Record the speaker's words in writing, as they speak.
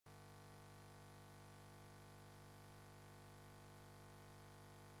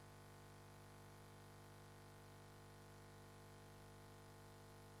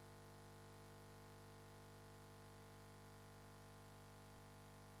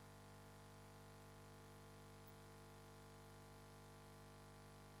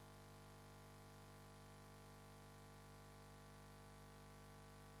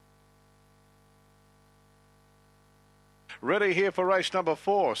Ready here for race number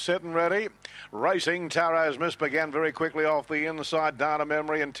 4. Set and ready. Racing. Taro's Miss began very quickly off the inside. Dana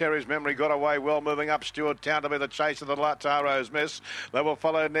Memory and Terry's Memory got away well, moving up Stewart Town to be the chase of the Taro's Miss. They will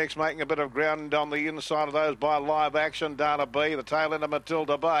follow next, making a bit of ground on the inside of those by Live Action. Dana B, the tail end of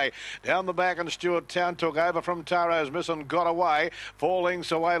Matilda Bay. Down the back, and Stewart Town took over from Taro's Miss and got away. 4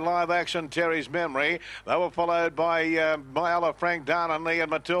 lengths away, Live Action, Terry's Memory. They were followed by Myella Frank, Dana Lee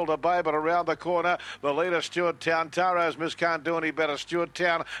and Matilda Bay, but around the corner, the leader, Stewart Town. Taro's Miss can't do any better. Stewart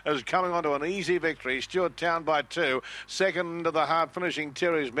Town is coming on to an easy victory. Stewart Town by 2. Second into the hard finishing,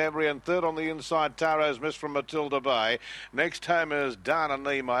 Terry's Memory, and third on the inside, Taro's Miss from Matilda Bay. Next home is Dana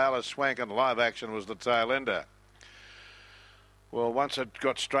Lee, Myella Swank, and Live Action was the tail ender. Well, once it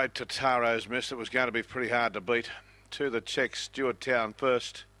got straight to Taro's Miss, it was going to be pretty hard to beat. To the check, Stewart Town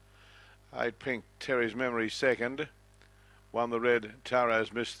first. 8 pink, Terry's Memory second. 1 the red,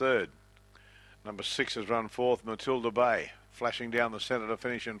 Taro's Miss third. Number 6 has run fourth, Matilda Bay, flashing down the centre to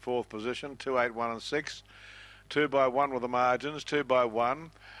finish in 4th position. 2, 8, 1 and 6. 2 by 1 with the margins. 2 by 1.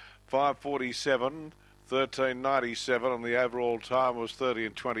 5:47. 13:97, and the overall time was 30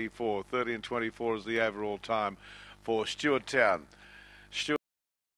 and 24. 30 and 24 is the overall time for Stewart Town.